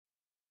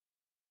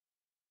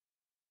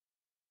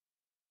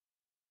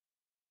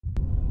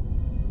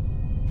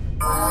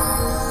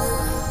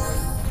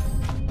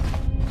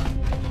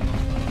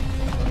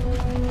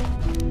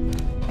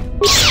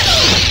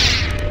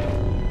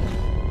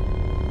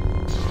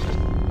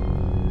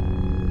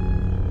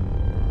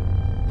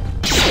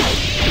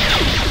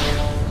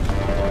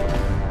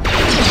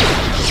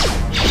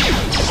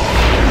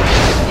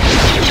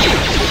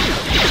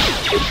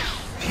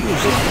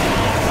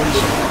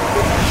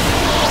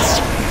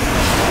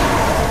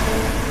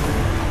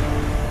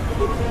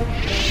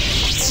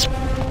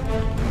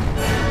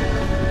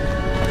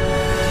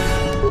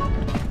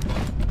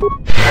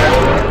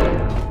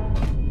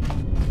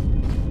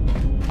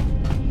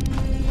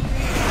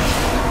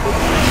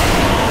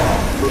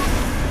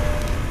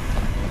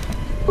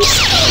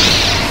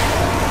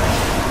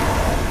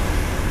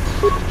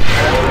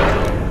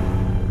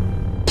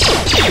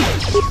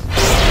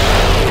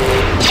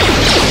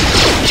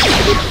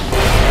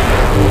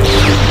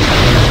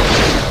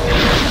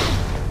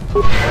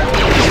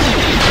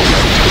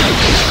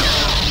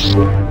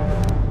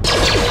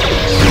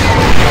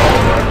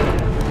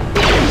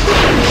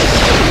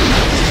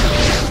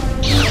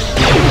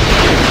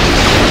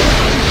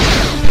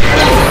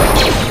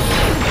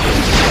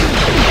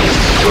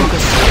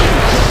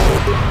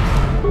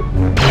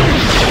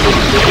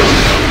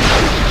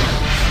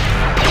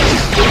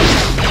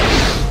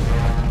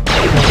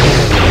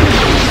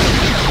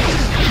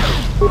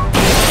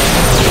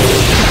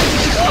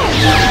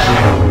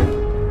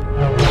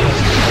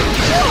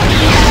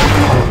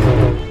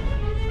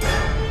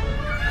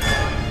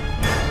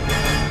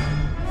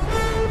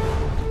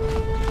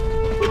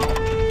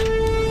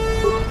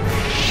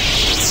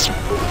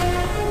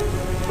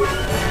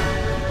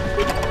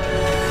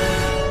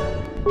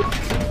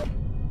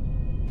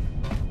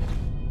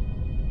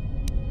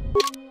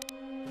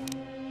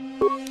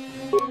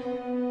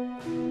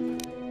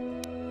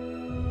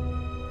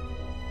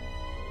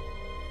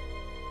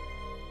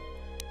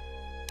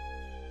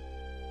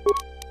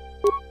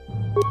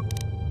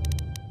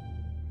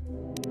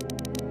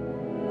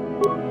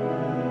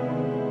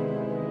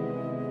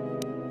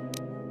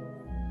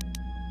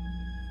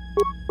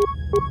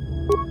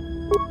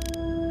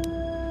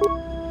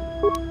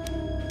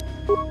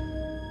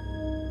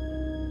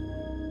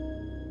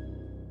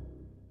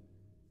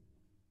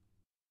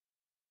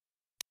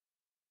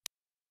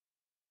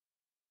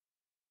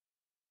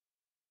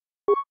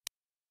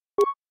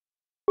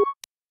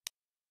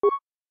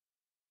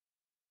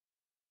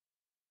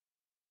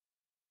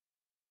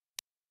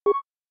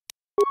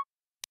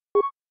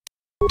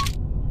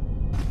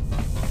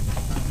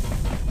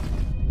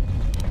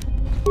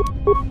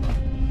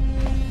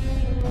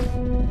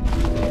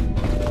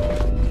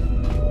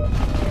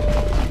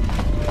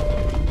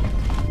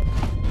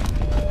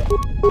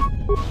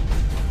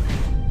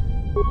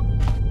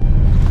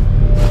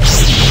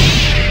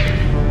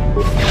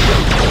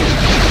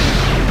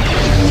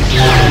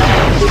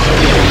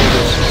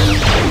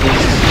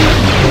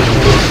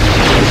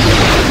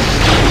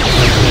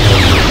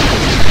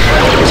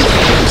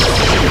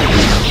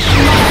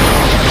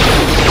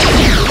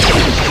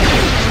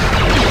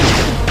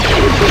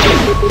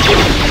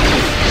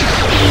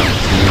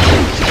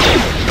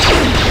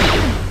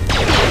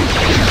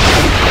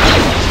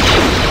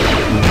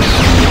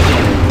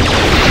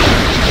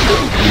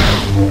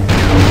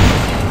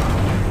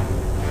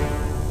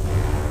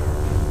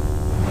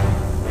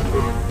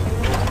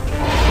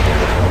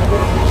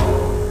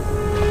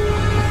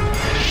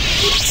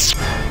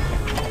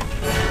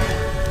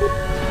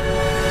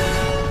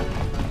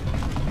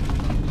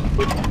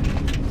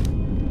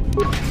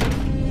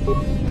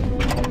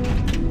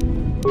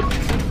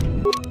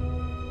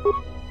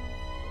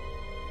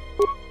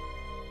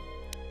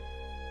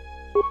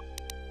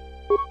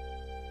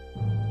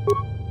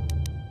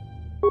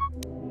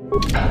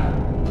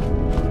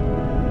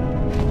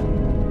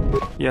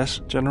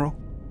Yes, General?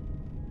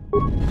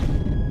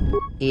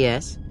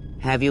 Yes.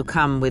 Have you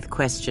come with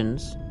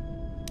questions?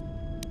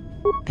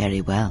 Very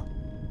well.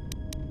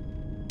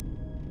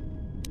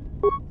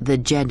 The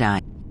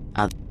Jedi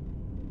are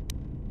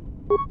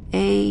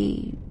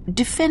a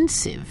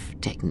defensive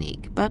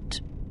technique,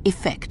 but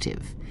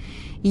effective.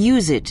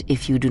 Use it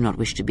if you do not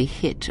wish to be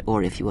hit,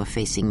 or if you are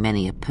facing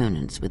many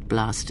opponents with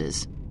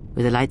blasters.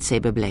 With a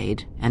lightsaber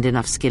blade and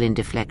enough skill in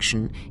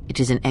deflection,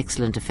 it is an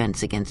excellent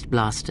defense against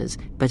blasters,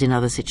 but in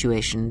other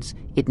situations,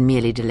 it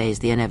merely delays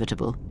the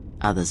inevitable.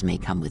 Others may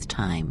come with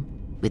time,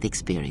 with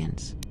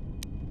experience.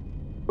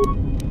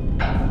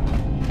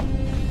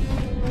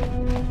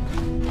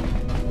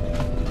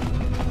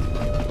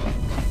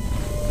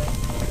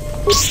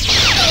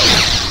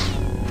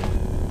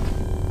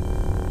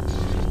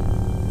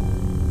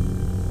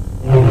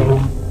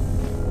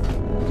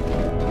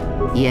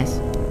 Yes?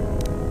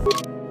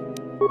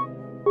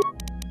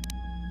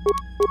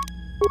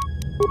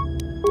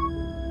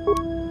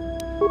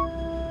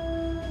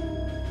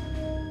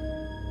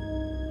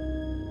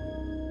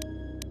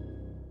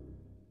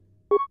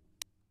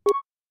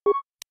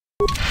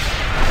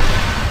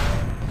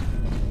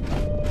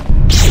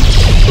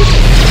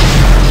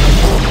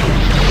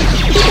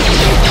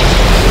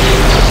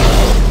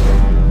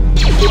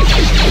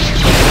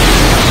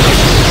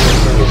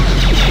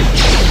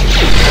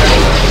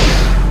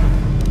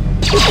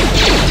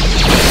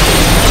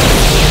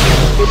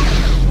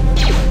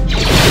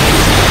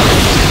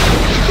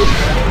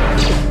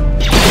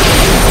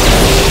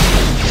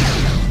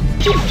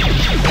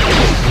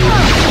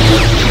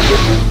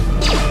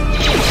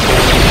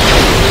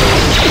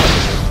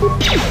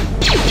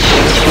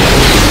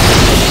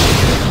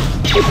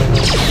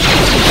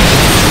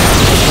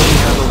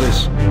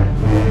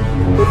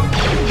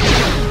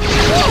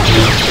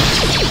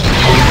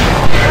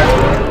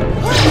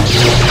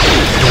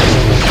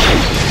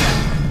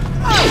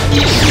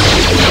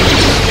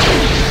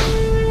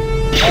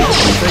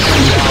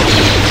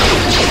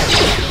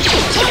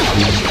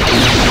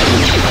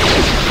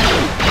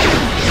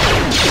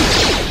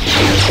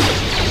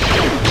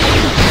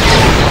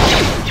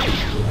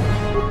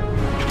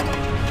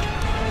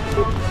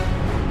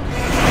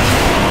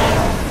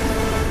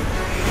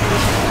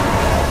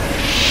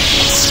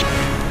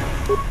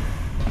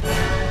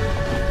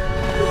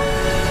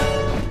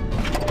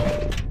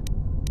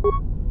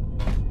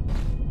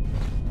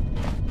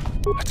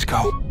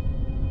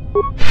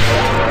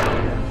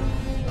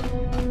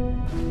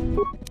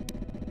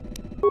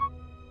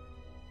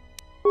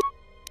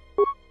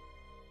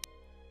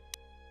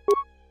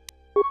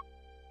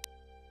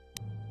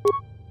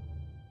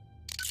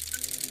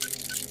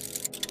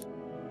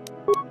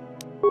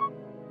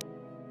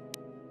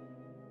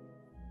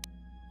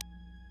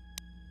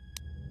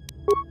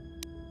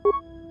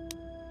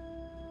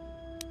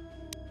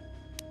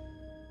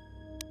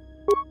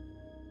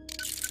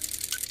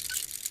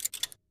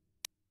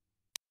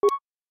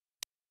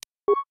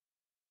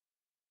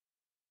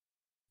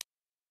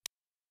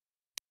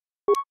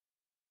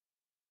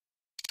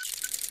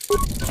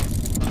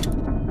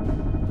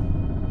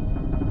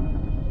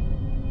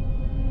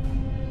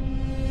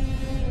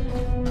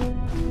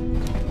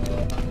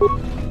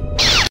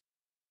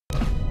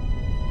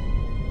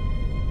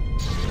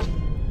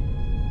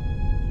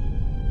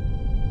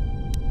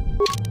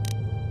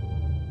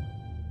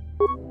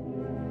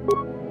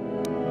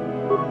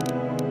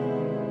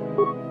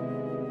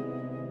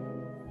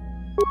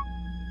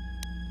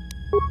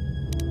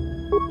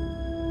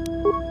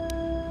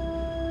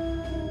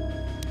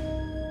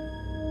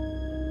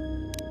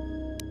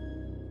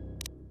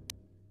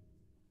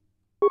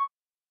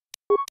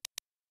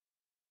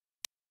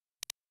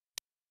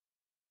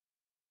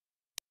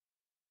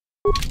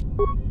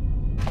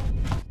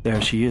 There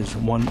she is,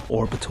 one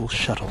orbital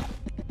shuttle.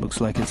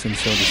 Looks like it's in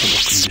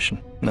serviceable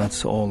condition.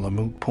 That's all a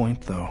moot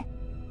point, though.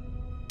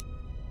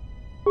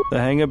 The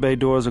hangar bay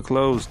doors are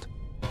closed.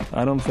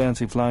 I don't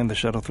fancy flying the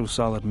shuttle through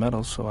solid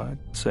metal, so I'd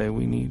say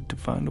we need to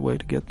find a way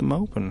to get them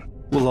open.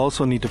 We'll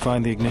also need to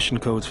find the ignition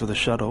codes for the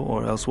shuttle,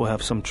 or else we'll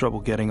have some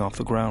trouble getting off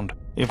the ground.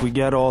 If we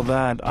get all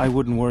that, I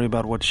wouldn't worry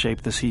about what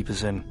shape this heap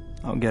is in.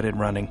 I'll get it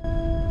running.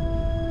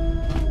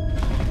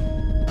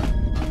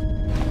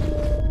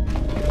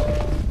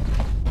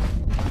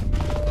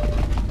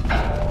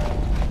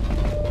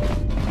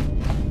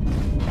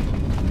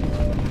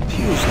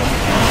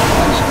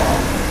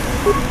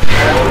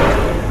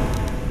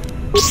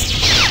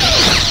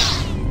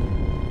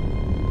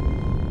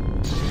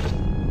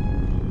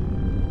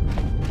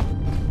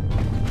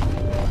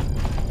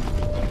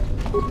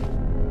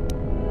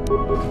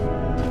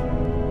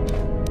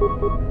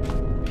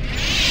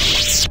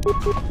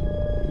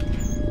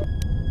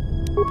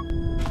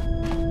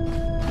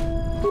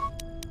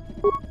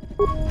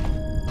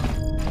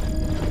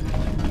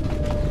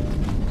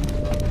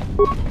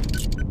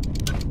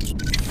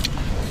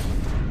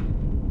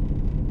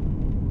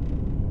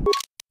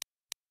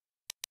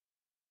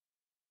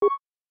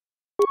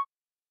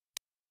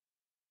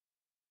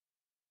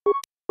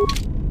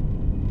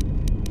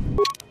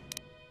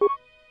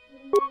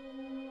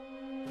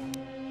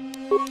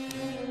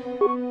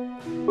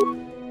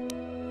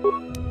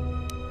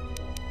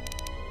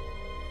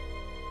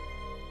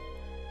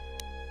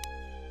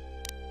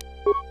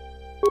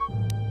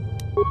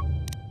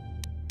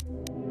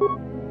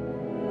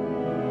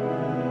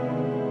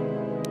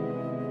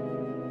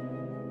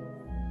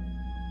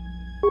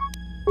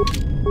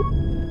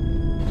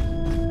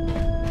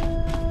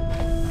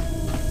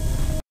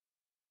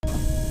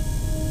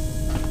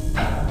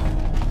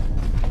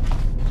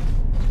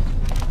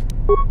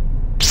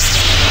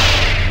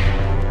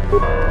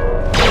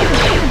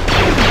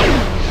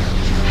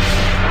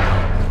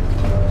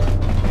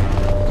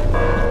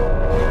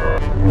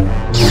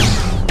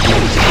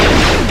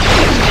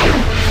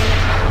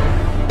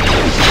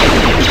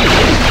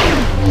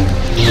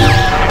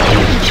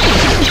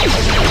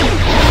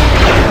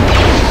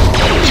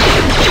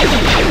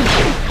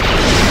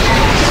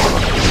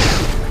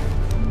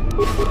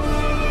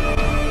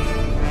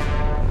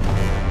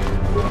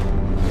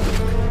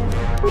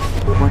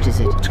 What is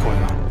it? What's going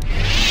on?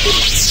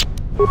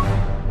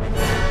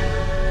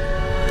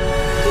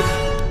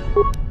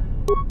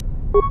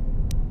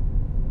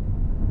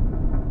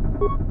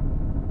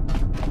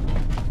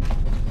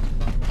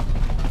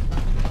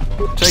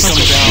 Take them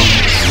down.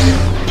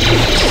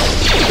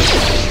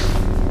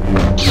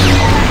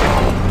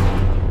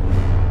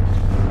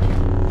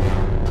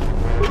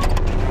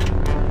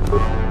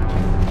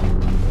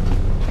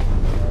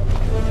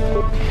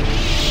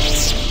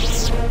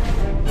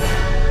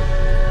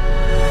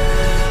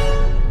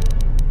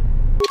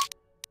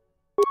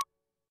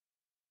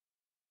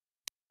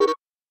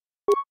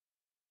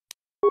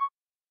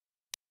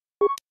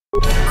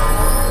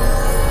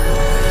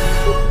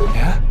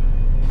 Yeah?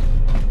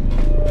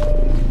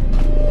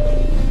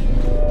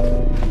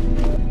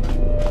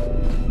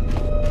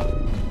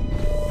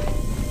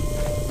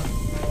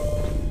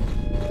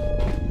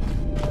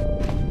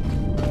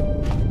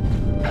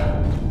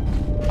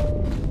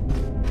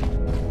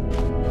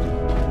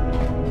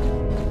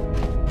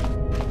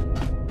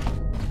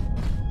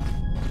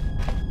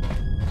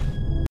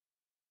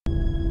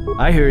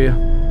 I hear you.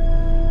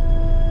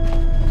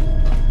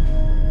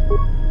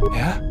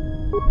 Yeah?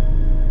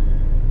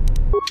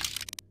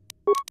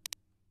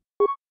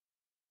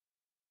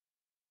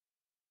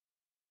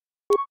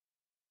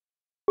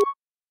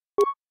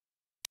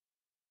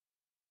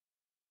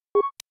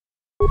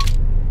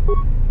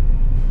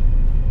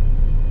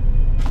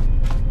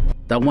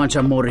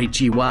 Tawancha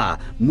morichiwa,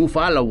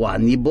 mufalawa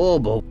ni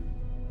bobo.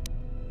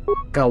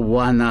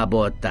 Kawana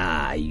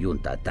bota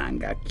yunta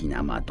tanga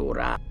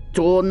kinamatura.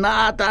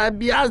 Tonata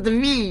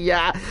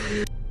biasvia.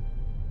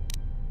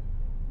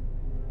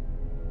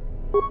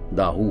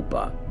 Da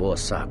hupa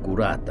bossa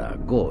curata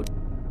god.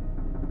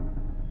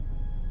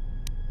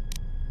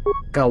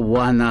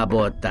 Kawana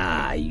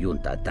bota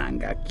yunta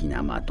tanga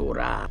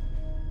kinamatura.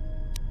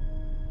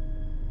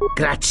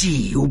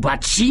 Graci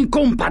ubaci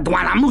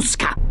compadwana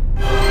musca.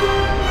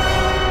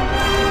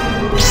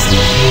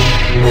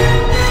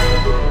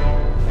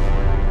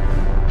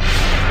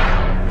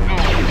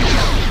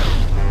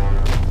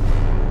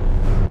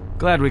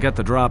 Glad we got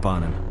the drop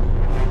on him.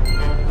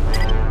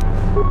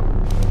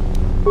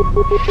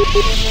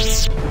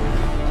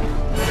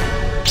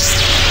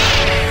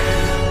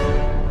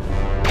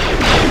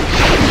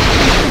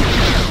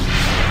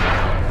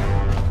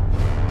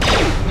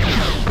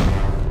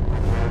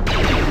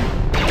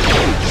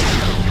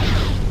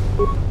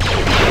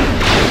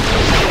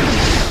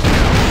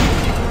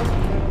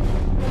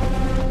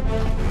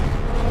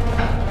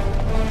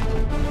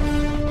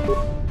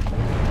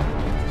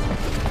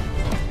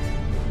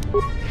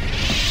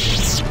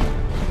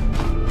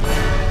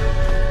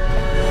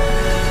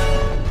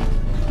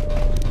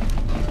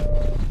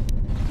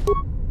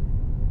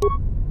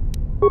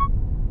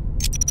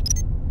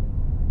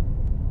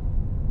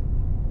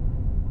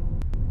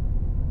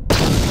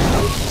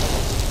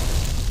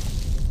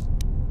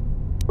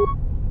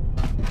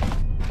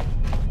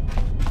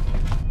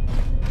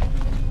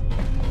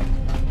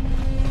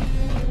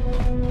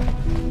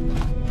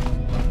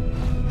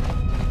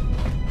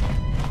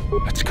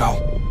 Let's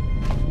go.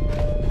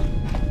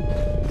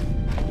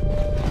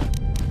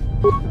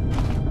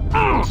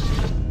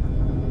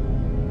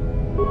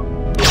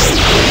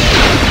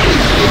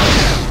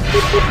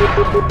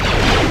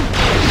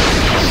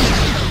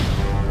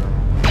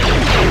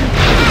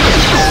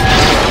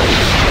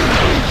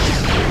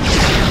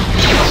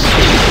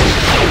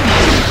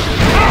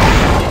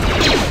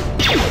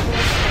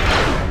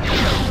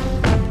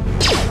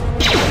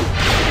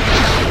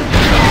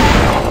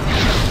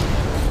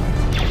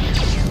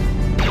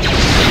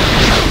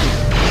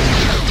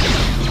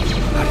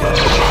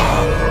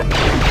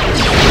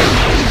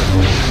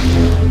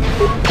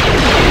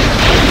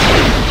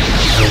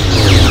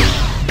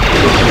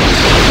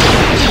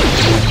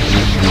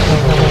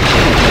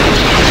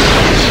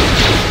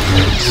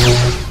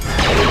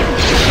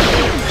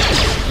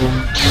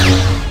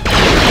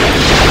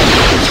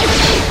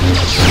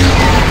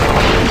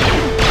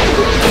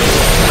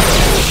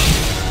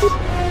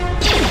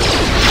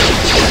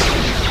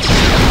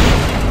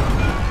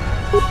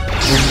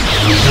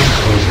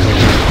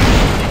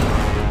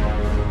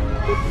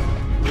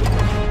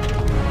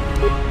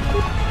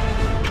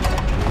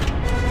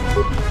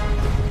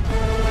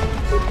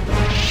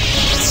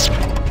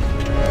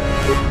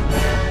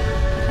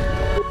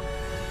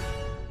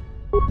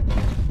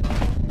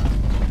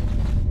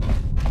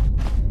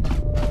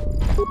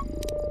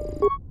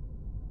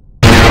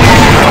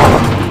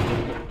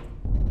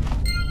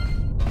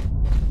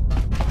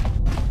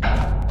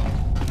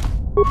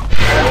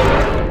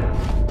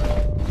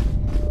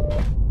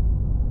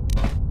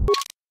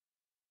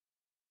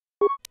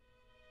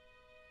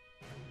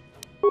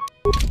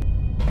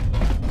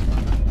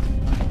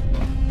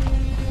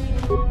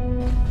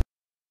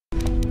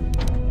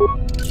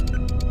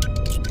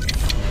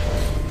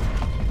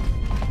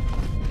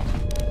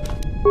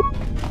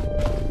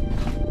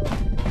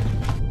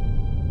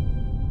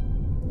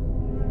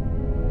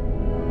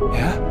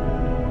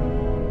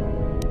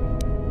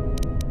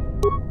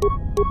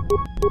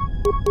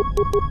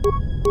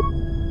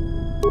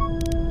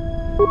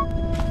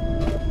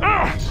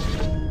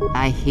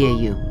 I hear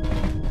you.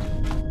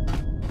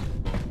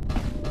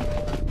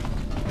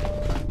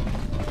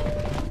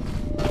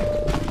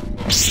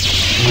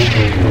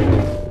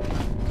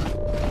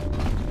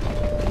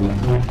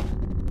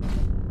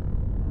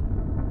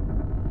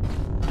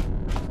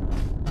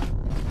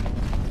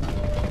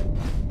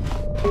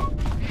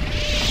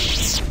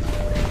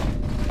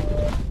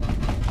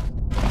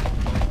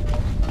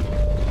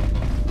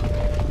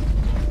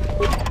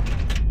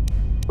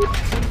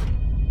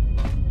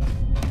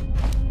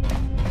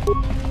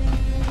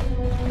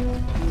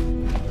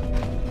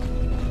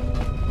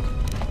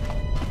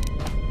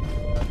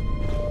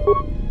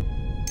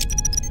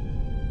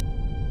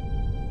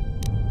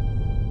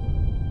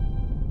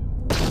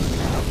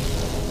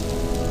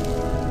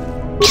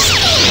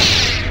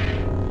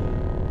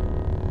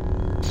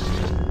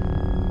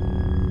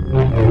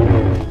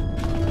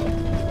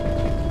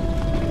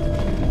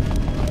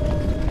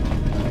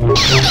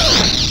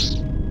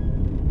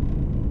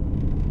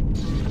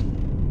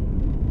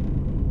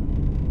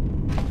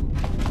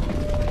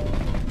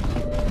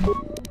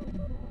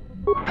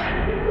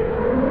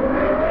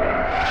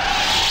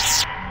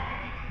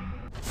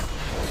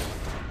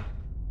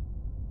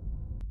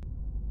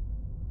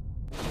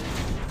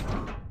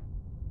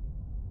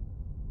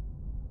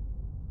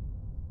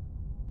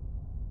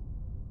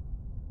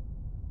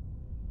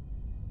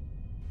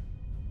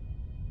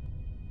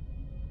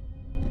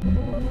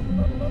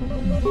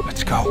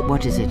 Let's go.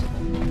 What is it?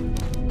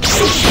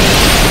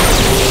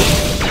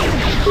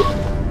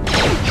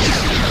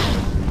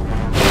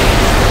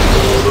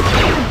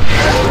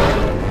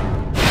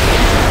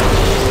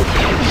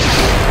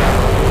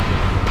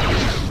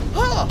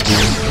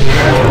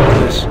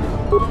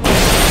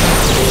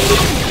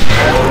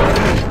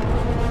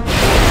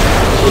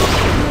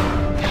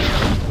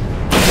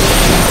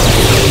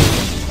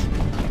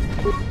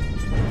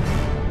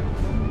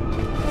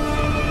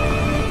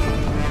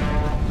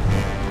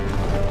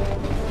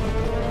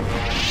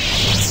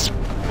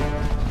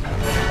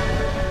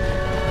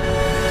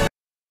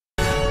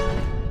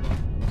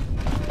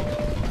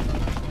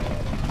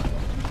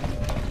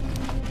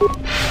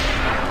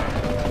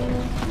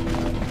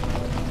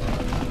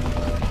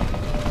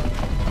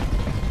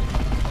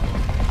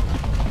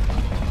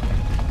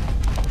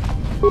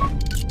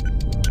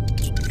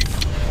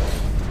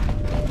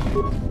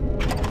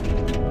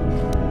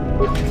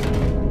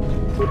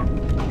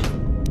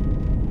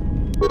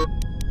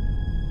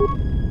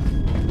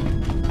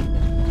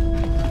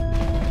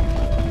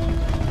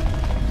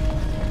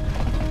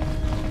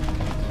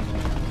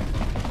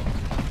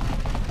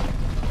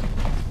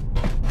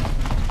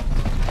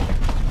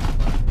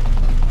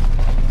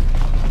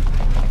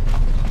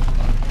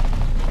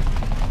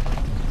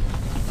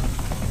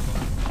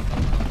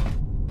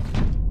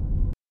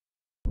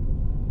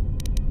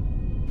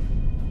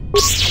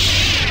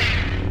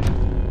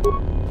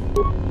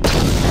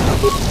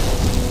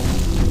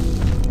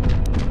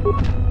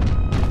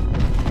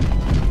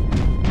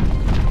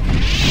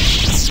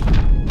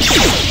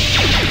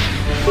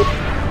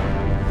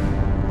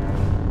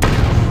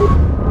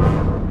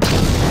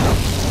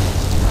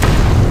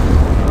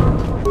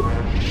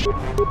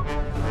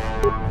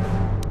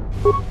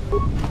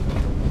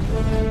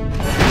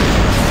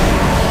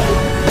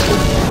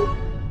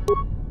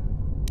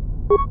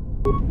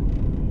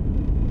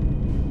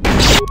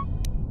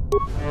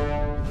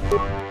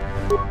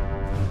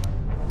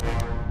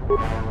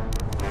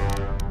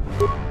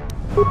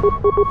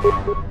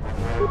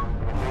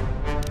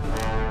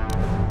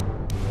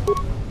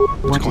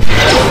 What is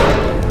it?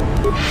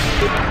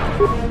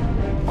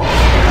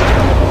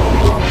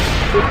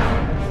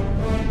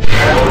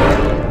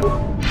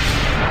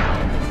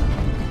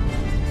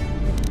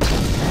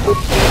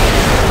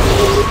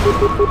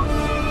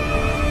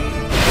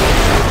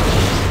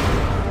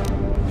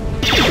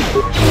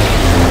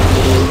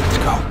 Let's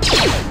go.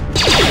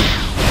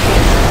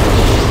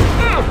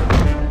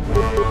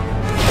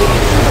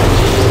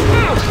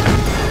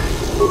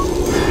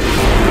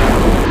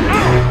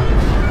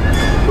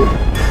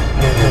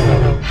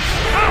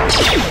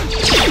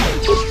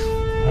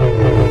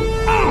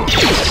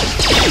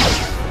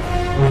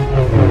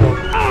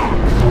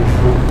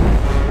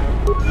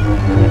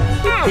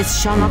 This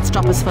shall not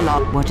stop us for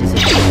long. What is it?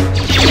 Let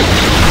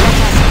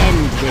us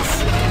end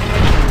this.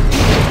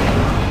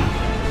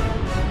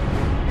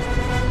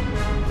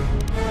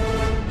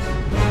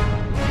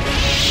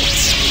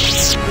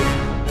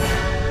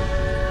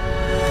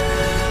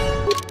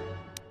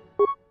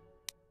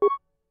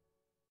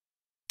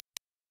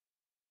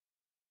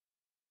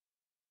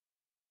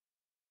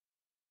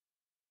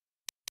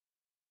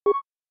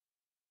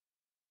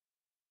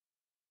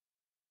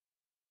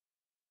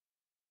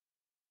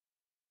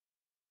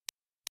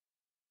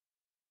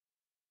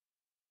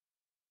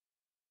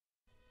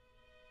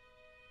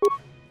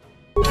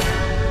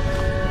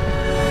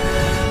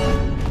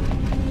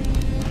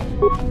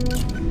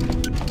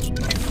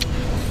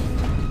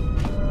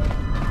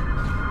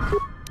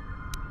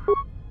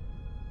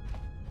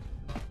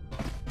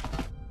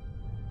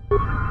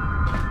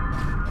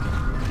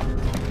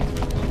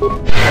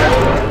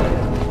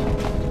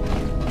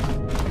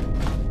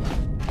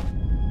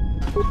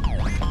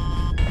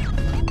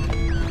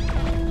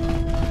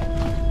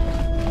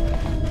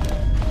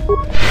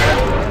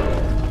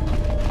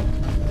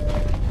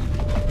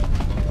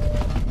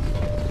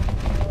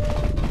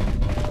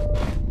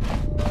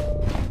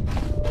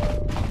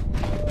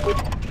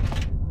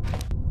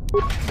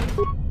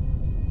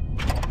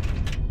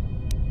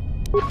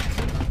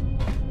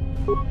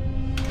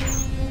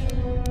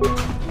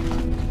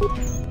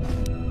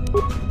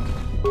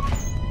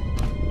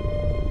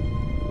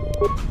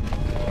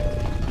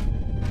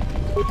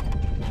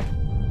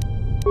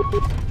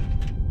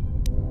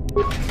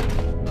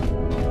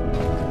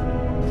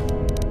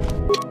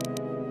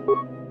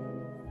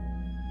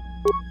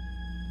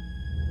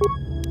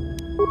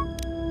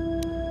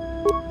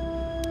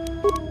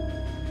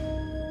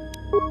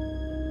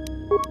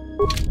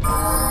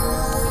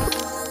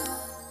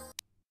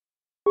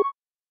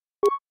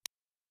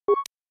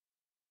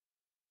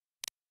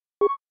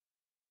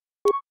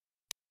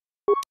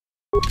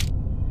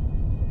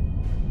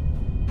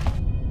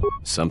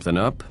 Something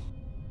up?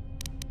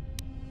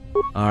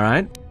 All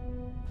right.